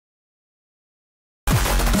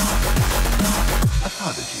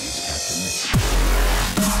Prodigies, Captain.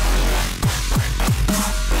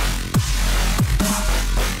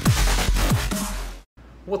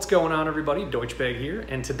 What's going on, everybody? Deutschbag here,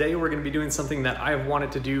 and today we're going to be doing something that I've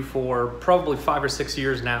wanted to do for probably 5 or 6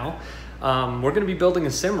 years now. We're going to be building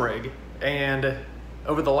a sim rig, and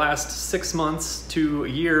over the last 6 months to a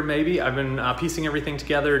year maybe, I've been piecing everything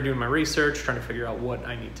together, doing my research, trying to figure out what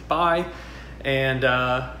I need to buy, and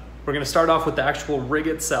we're going to start off with the actual rig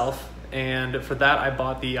itself. And for that, I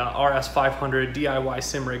bought the RS500 DIY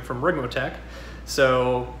sim rig from Ricmotech.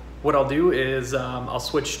 So what I'll do is I'll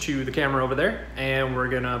switch to the camera over there, and we're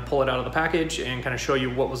gonna pull it out of the package and kind of show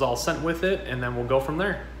you what was all sent with it, and then we'll go from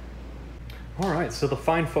there. All right, so the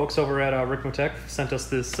fine folks over at Ricmotech sent us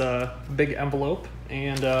this big envelope,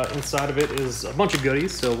 and inside of it is a bunch of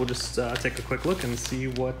goodies. So we'll just take a quick look and see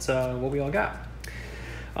what we all got.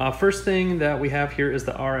 First thing that we have here is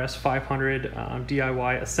the RS500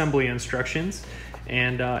 DIY assembly instructions,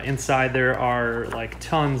 and inside there are like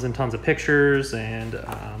tons and tons of pictures and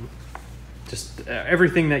just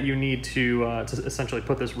everything that you need to essentially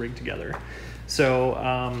put this rig together. So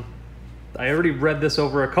I already read this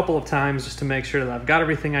over a couple of times just to make sure that I've got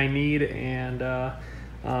everything I need, and that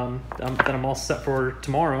I'm all set for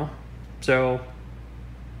tomorrow. So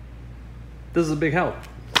this is a big help.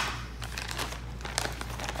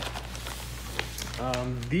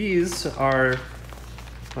 These are,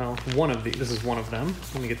 well, this is one of them.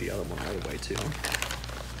 Let me get the other one out of the way too.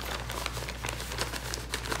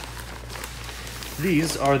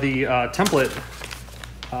 These are the template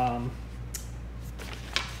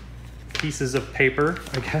pieces of paper,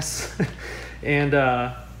 I guess. And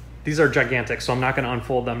these are gigantic, so I'm not going to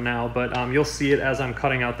unfold them now, but you'll see it as I'm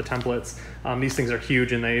cutting out the templates. These things are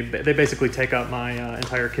huge, and they basically take up my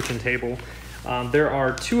entire kitchen table. There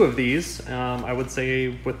are 2 of these. I would say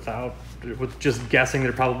with just guessing,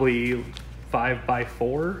 they're probably 5 by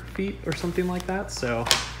 4 feet or something like that. So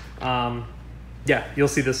yeah, you'll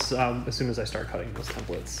see this as soon as I start cutting those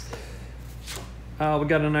templates. We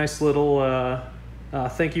got a nice little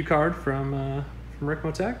thank you card from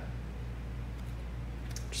Ricmotech,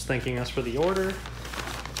 just thanking us for the order.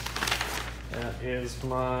 That is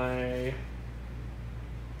my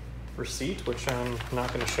receipt, which I'm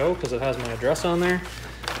not going to show because it has my address on there.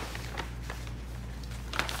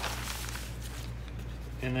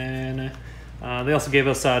 And then they also gave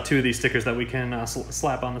us 2 of these stickers that we can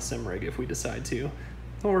slap on the sim rig if we decide to,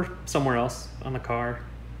 or somewhere else on the car,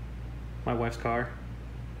 my wife's car,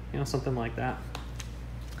 you know, something like that.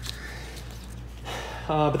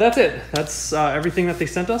 But that's it. That's everything that they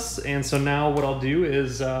sent us. And so now what I'll do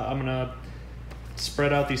is I'm gonna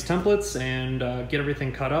spread out these templates and get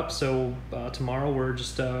everything cut up, so tomorrow we're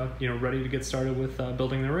just you know, ready to get started with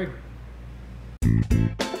building the rig.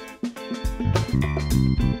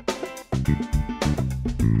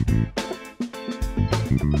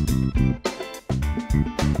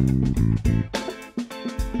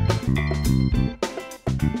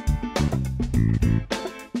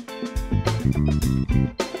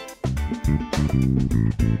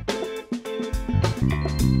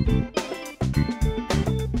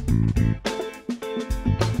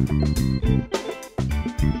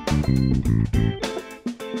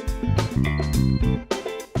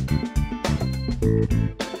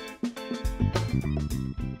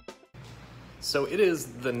 So it is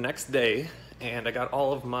the next day, and I got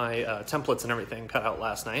all of my templates and everything cut out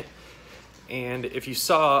last night. And if you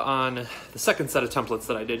saw on the second set of templates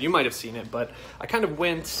that I did, you might have seen it, but I kind of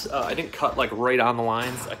went, I didn't cut like right on the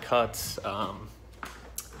lines. I cut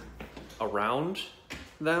around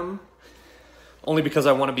them, only because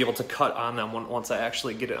I want to be able to cut on them once I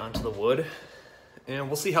actually get it onto the wood. And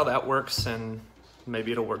we'll see how that works, and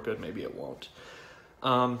maybe it'll work good, maybe it won't.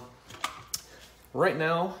 Right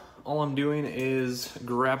now, all I'm doing is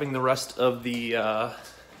grabbing the rest of the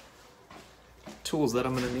tools that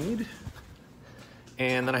I'm gonna need,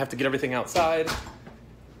 and then I have to get everything outside,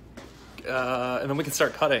 and then we can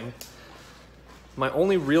start cutting. My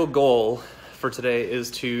only real goal for today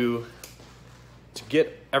is to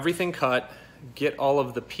get everything cut, get all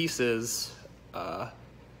of the pieces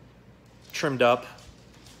trimmed up,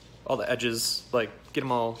 all the edges, like get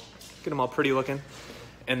them all pretty looking.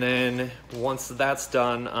 And then once that's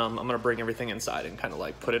done, I'm gonna bring everything inside and kind of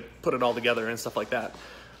like put it all together and stuff like that.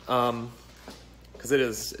 Because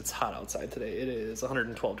it's hot outside today. It is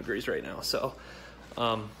 112 degrees right now. So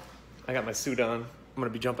I got my suit on. I'm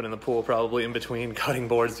gonna be jumping in the pool probably in between cutting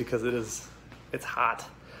boards because it's hot.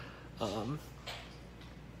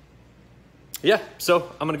 Yeah, so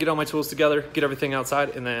I'm gonna get all my tools together, get everything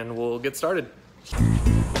outside, and then we'll get started.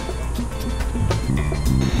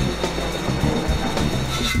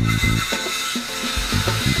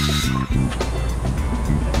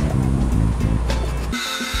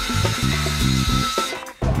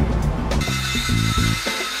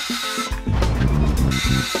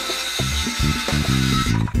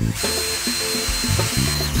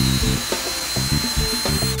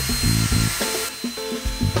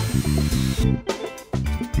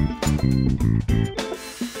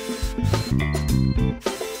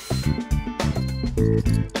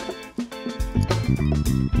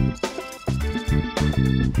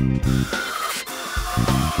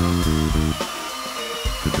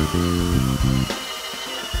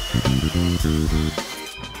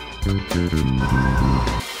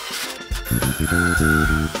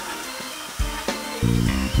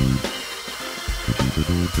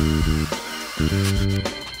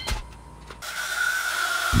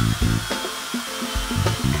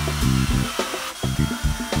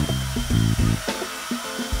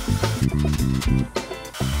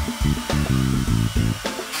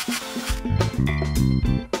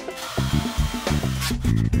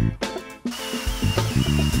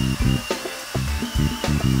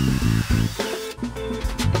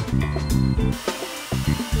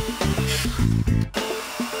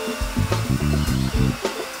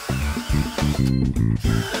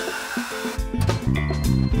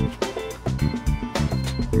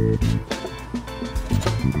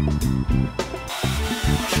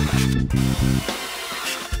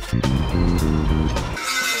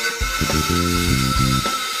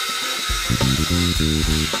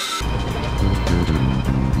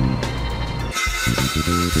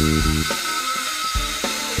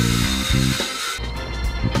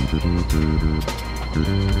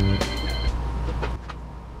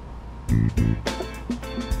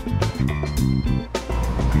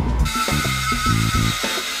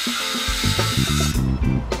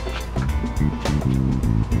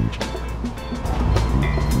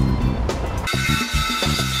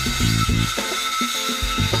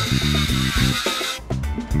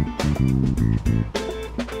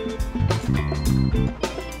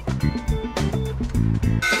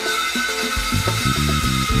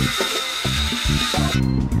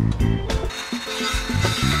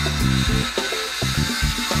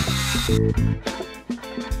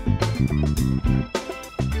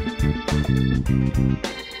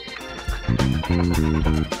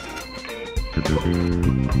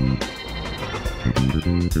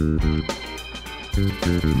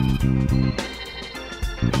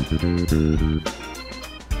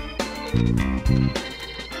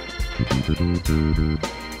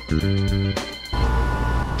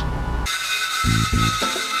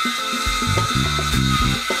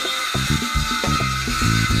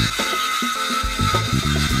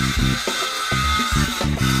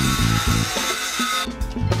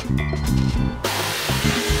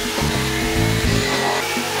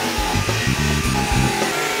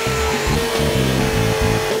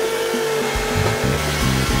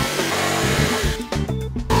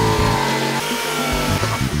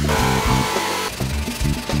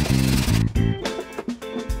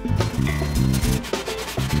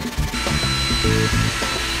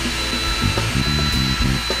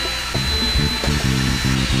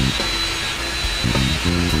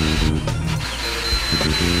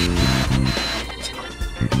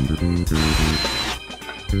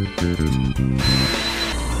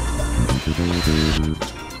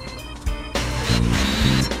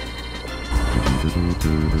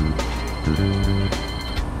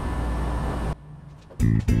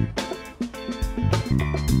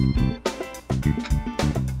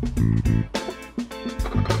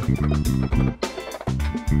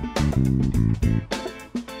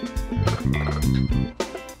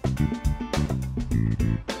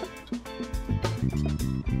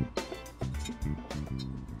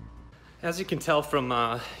 As you can tell from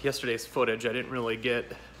yesterday's footage, I didn't really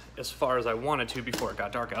get as far as I wanted to before it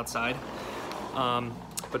got dark outside.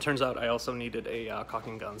 But turns out I also needed a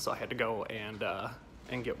caulking gun, so I had to go and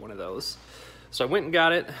get one of those. So I went and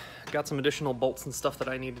got it, got some additional bolts and stuff that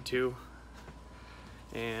I needed to,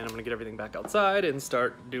 and I'm gonna get everything back outside and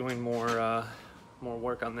start doing more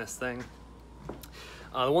work on this thing.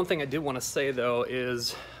 The one thing I did want to say though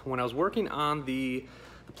is when I was working on the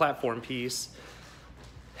platform piece,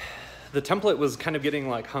 the template was kind of getting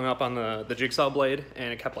like hung up on the jigsaw blade,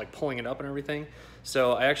 and it kept like pulling it up and everything.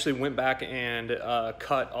 So I actually went back and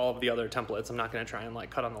cut all of the other templates. I'm not gonna try and like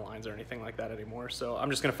cut on the lines or anything like that anymore. So I'm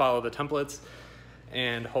just gonna follow the templates,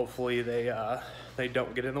 and hopefully they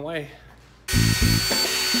don't get in the way.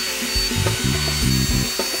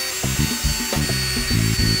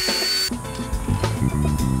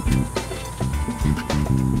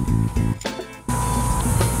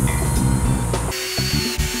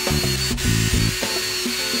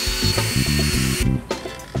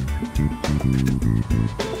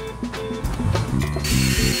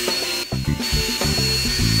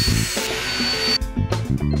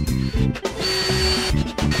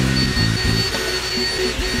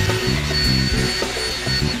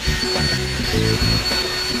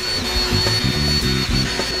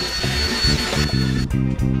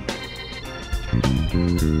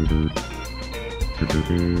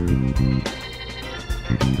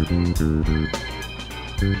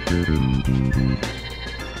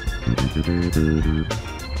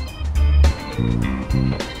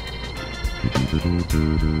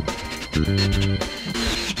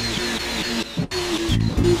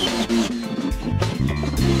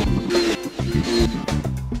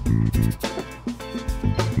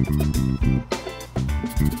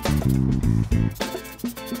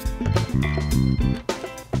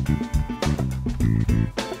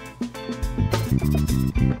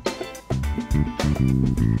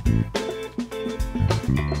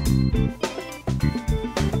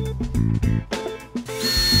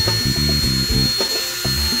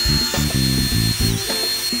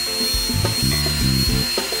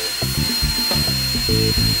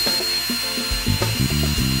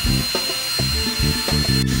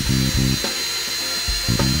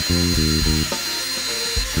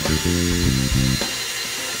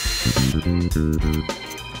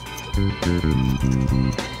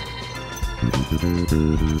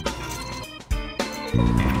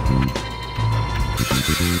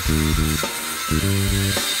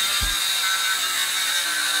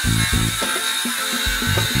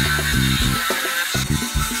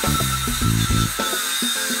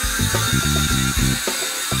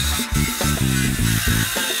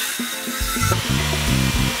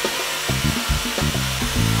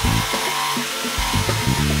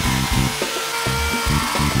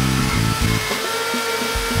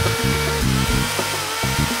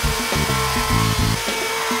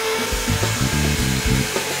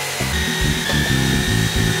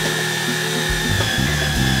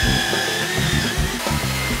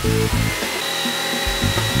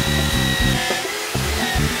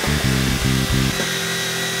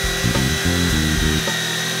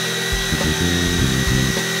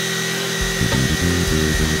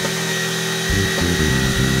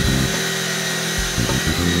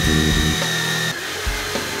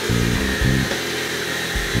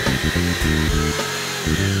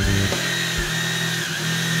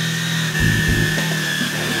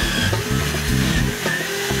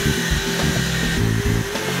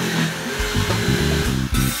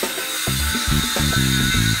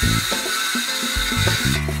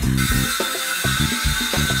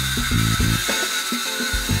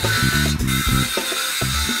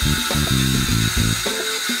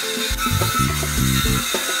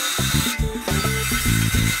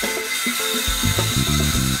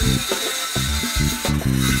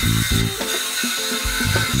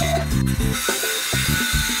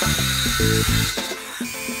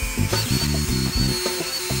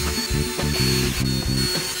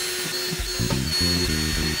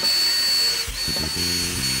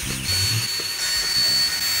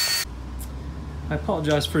 I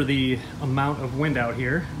apologize for the amount of wind out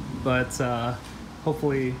here, but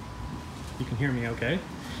hopefully you can hear me okay.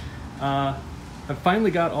 I've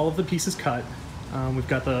finally got all of the pieces cut. We've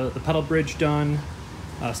got the pedal bridge done,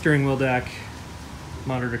 steering wheel deck,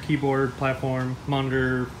 monitor keyboard platform,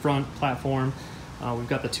 monitor front platform. We've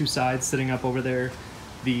got the two sides sitting up over there.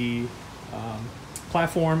 The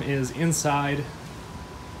platform is inside,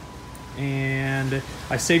 and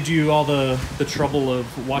I saved you all the trouble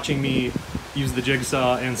of watching me use the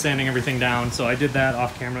jigsaw and sanding everything down, so I did that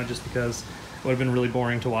off camera just because it would have been really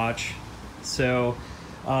boring to watch. So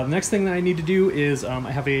the next thing that I need to do is I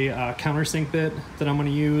have a countersink bit that I'm going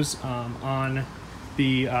to use on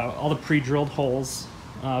the all the pre-drilled holes,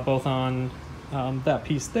 both on that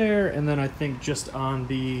piece there, and then I think just on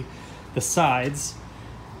the sides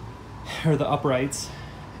or the uprights,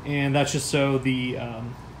 and that's just so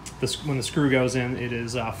when the screw goes in, it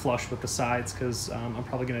is flush with the sides, because I'm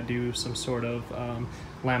probably going to do some sort of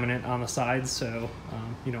laminate on the sides, so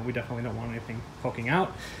you know, we definitely don't want anything poking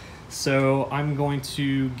out. So I'm going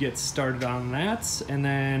to get started on that, and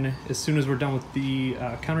then as soon as we're done with the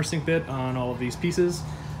countersink bit on all of these pieces,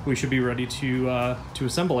 we should be ready to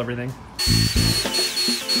assemble everything.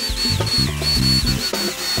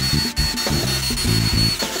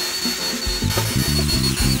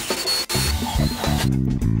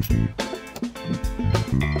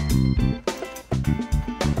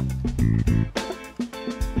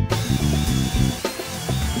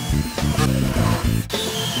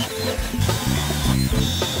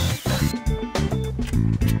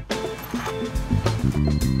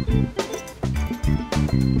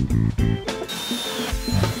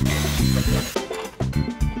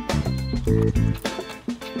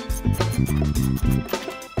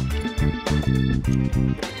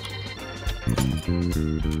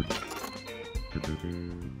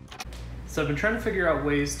 So I've been trying to figure out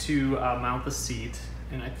ways to mount the seat,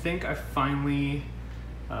 and I think I finally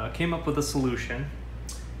came up with a solution.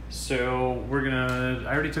 So I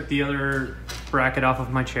already took the other bracket off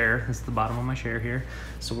of my chair. This is the bottom of my chair here.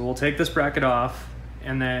 So we'll take this bracket off,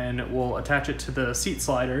 and then we'll attach it to the seat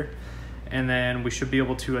slider, and then we should be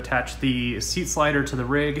able to attach the seat slider to the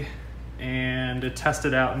rig and test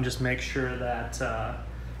it out and just make sure that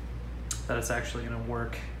that it's actually gonna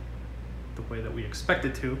work the way that we expect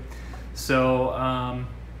it to. So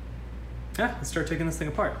yeah, let's start taking this thing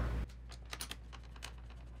apart.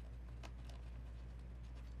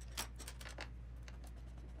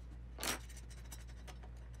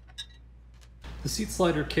 The seat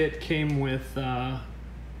slider kit came with a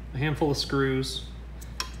handful of screws,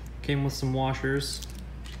 came with some washers,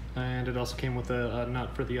 and it also came with a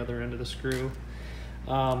nut for the other end of the screw.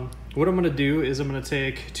 What I'm gonna do is I'm gonna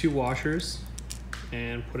take 2 washers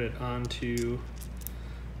and put it onto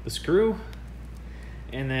the screw,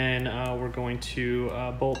 and then we're going to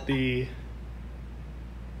bolt the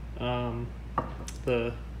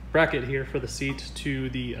bracket here for the seat to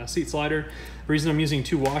the seat slider. The reason I'm using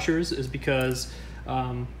 2 washers is because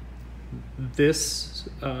this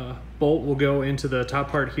bolt will go into the top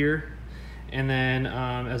part here, and then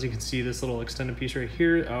as you can see, this little extended piece right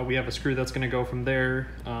here, we have a screw that's going to go from there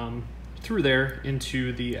through there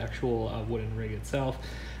into the actual wooden rig itself.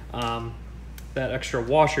 That extra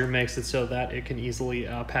washer makes it so that it can easily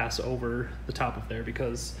pass over the top of there,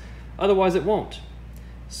 because otherwise it won't.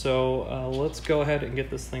 So let's go ahead and get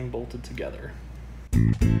this thing bolted together.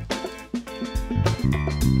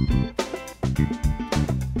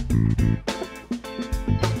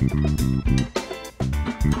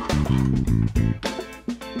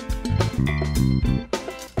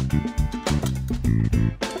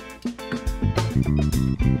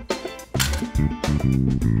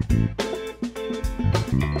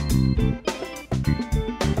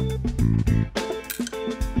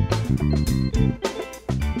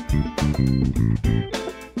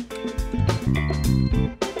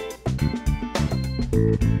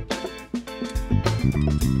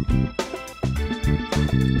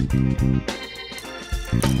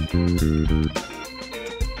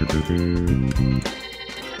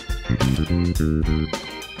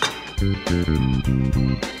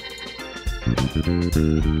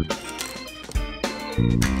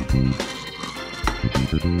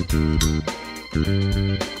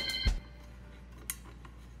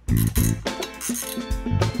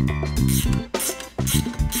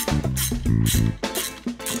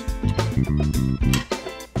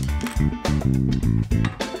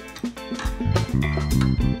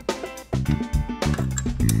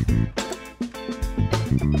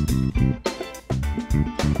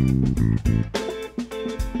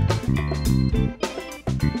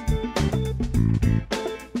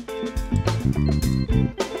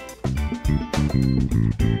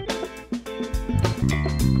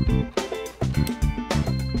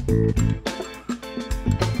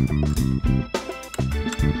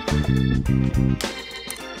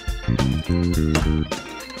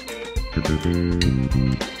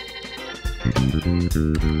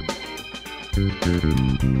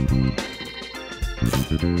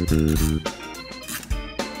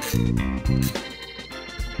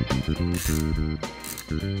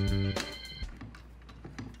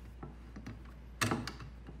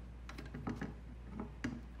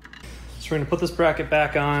 So we're going to put this bracket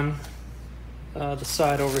back on the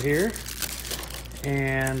side over here,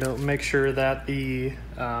 and make sure that the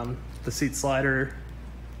seat slider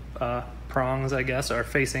prongs, I guess, are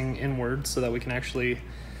facing inward so that we can actually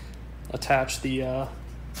attach the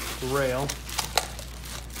rail.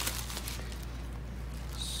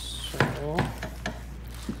 So,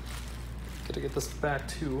 gotta get this back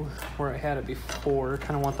to where I had it before.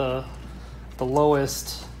 Kind of want the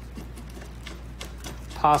lowest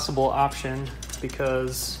possible option,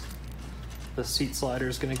 because the seat slider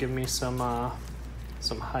is going to give me some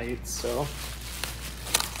height. So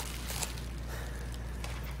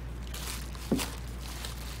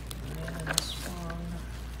and this one,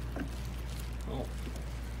 oh,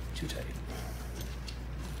 too tight.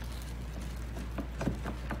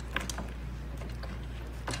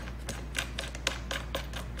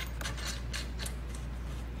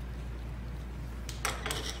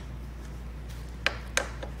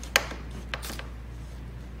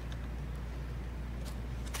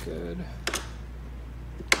 Good.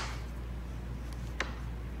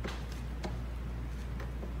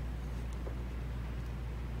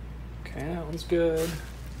 Okay, that one's good.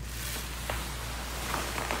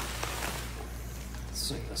 Let's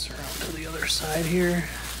swing this this around to the other side here.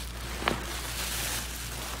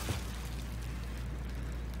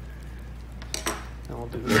 And we'll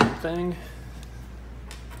do the same thing.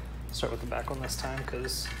 Start with the back one this time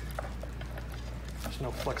because there's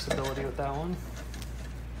no flexibility with that one.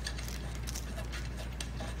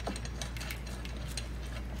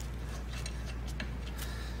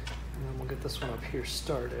 And then we'll get this one up here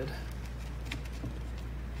started.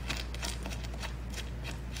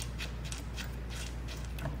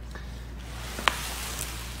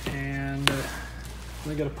 And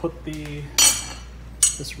we got to put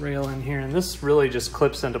this rail in here, and this really just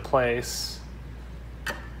clips into place.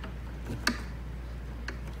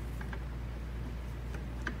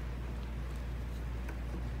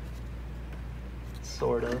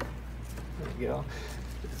 Sort of. There you go.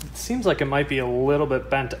 It seems like it might be a little bit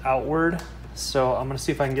bent outward, so I'm gonna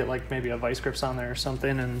see if I can get like maybe a vice grips on there or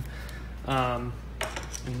something and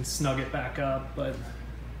snug it back up, but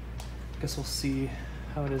I guess we'll see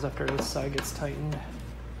how it is after this side gets tightened.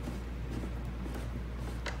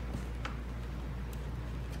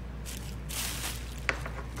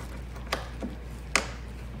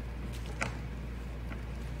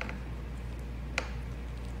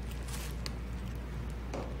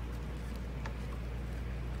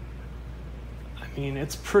 I mean,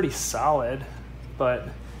 it's pretty solid, but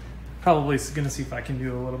probably gonna see if I can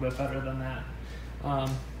do a little bit better than that.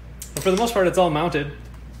 But for the most part, it's all mounted.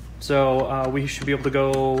 So we should be able to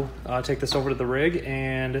go take this over to the rig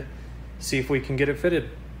and see if we can get it fitted.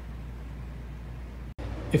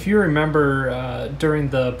 If you remember during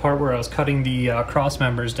the part where I was cutting the cross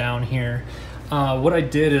members down here, what I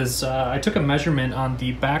did is I took a measurement on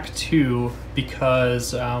the back two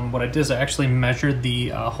because what I did is I actually measured the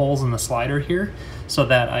holes in the slider here so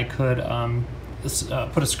that I could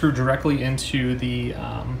put a screw directly into the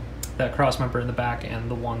that cross member in the back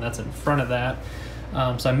and the one that's in front of that.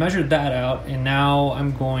 So I measured that out, and now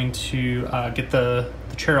I'm going to get the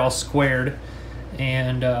chair all squared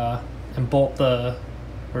and bolt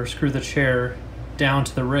or screw the chair down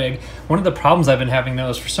to the rig. One of the problems I've been having though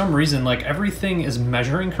is for some reason like everything is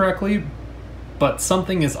measuring correctly, but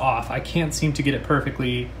something is off. I can't seem to get it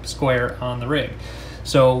perfectly square on the rig.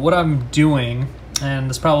 So what I'm doing, and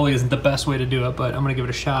this probably isn't the best way to do it, but I'm gonna give it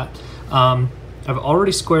a shot. I've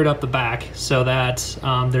already squared up the back so that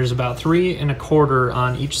there's about 3 1/4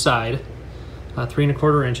 on each side, 3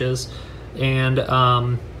 1/4 inches, and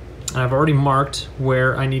I've already marked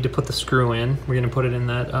where I need to put the screw in. We're gonna put it in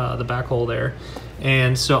that the back hole there,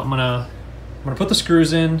 and so I'm gonna put the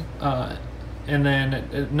screws in, and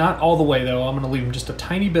then not all the way though. I'm gonna leave them just a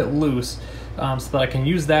tiny bit loose so that I can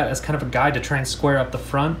use that as kind of a guide to try and square up the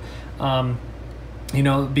front. You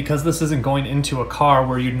know, because this isn't going into a car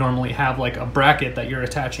where you'd normally have like a bracket that you're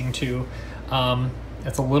attaching to,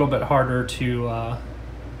 it's a little bit harder to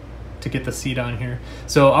get the seat on here.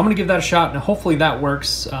 So I'm gonna give that a shot, and hopefully that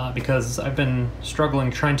works because I've been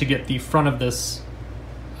struggling trying to get the front of this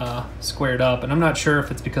squared up, and I'm not sure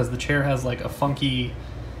if it's because the chair has like a funky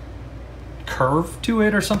curve to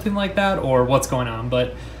it or something like that, or what's going on.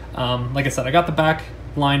 But like I said, I got the back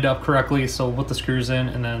lined up correctly, so we'll put the screws in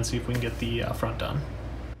and then see if we can get the front done.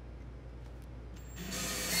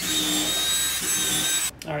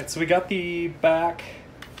 All right, so we got the back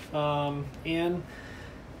in.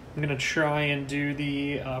 I'm gonna try and do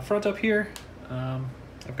the front up here.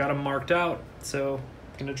 I've got them marked out, so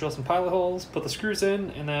I'm gonna drill some pilot holes, put the screws in,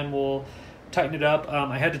 and then we'll tighten it up.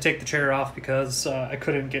 I had to take the chair off because I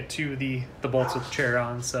couldn't get to the bolts with the chair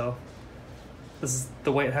on, so this is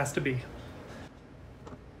the way it has to be.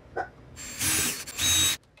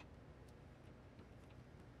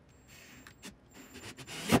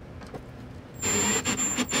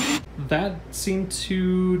 That seemed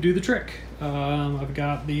to do the trick. I've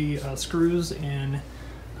got the screws in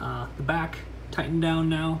the back tightened down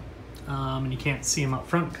now, and you can't see them up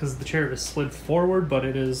front because the chair is slid forward, but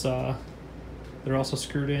it is they're also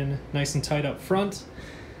screwed in nice and tight up front.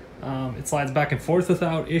 It slides back and forth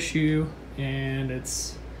without issue, and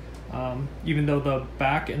it's even though the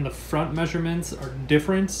back and the front measurements are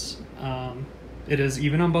different, it is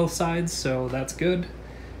even on both sides, so that's good.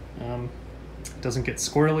 It doesn't get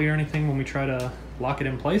squirrely or anything when we try to lock it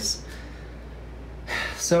in place.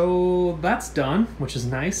 So that's done, which is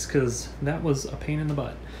nice because that was a pain in the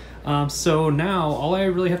butt. So now all I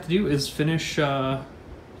really have to do is finish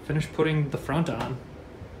putting the front on.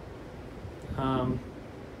 We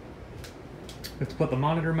have to put the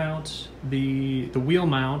monitor mount, the wheel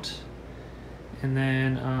mount, and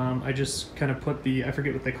then I just kind of put I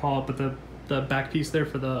forget what they call it, but the back piece there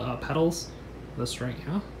for the pedals, this right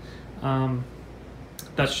here.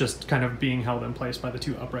 That's just kind of being held in place by the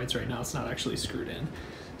 2 uprights right now. It's not actually screwed in.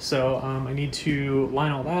 So I need to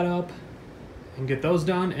line all that up and get those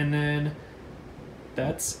done, and then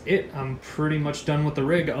that's it. I'm pretty much done with the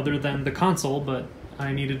rig other than the console, but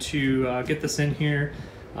I needed to get this in here,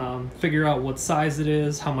 figure out what size it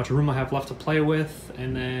is, how much room I have left to play with,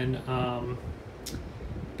 and then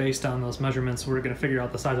based on those measurements, we're going to figure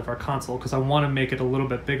out the size of our console, because I want to make it a little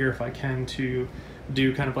bit bigger if I can, to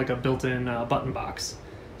do kind of like a built-in button box.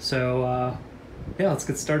 So yeah, let's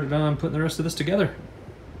get started on putting the rest of this together.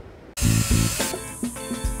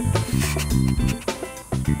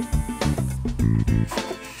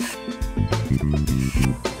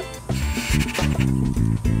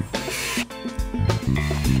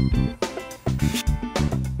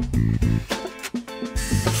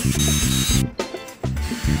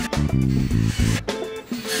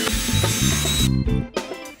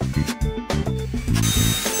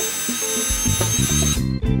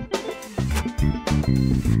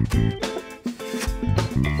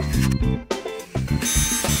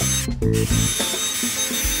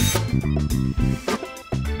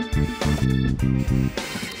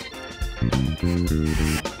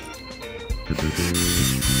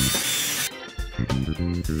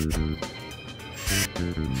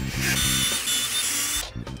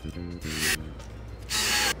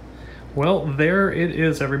 Well, there it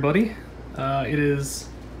is, everybody. It is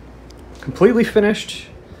completely finished.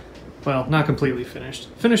 Well, not completely finished.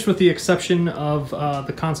 Finished with the exception of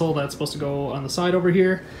the console that's supposed to go on the side over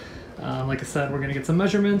here. Like I said, we're going to get some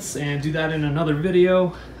measurements and do that in another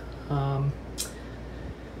video.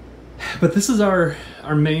 But this is our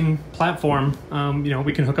main platform. You know,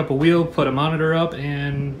 we can hook up a wheel, put a monitor up,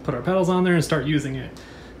 and put our pedals on there and start using it.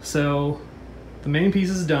 So the main piece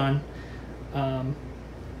is done.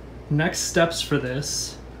 Next steps for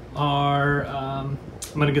this are I'm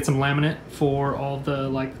gonna get some laminate for all the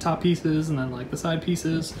like top pieces and then like the side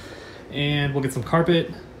pieces, and we'll get some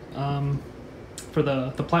carpet for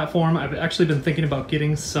the platform. I've actually been thinking about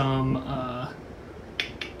getting some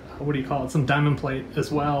what do you call it, some diamond plate as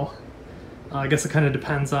well. I guess it kind of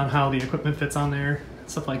depends on how the equipment fits on there,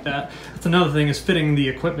 stuff like that. That's another thing, is fitting the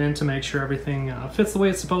equipment to make sure everything fits the way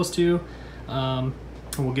it's supposed to. And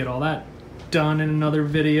we'll get all that done in another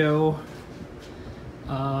video.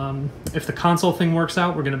 If the console thing works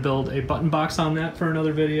out, we're going to build a button box on that for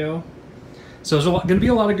another video. So there's going to be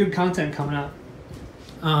a lot of good content coming up.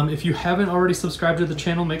 If you haven't already subscribed to the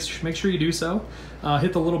channel, make sure you do so.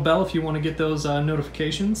 Hit the little bell if you want to get those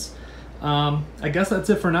notifications. I guess that's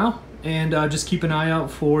it for now, and just keep an eye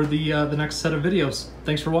out for the next set of videos.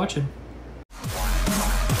 Thanks for watching.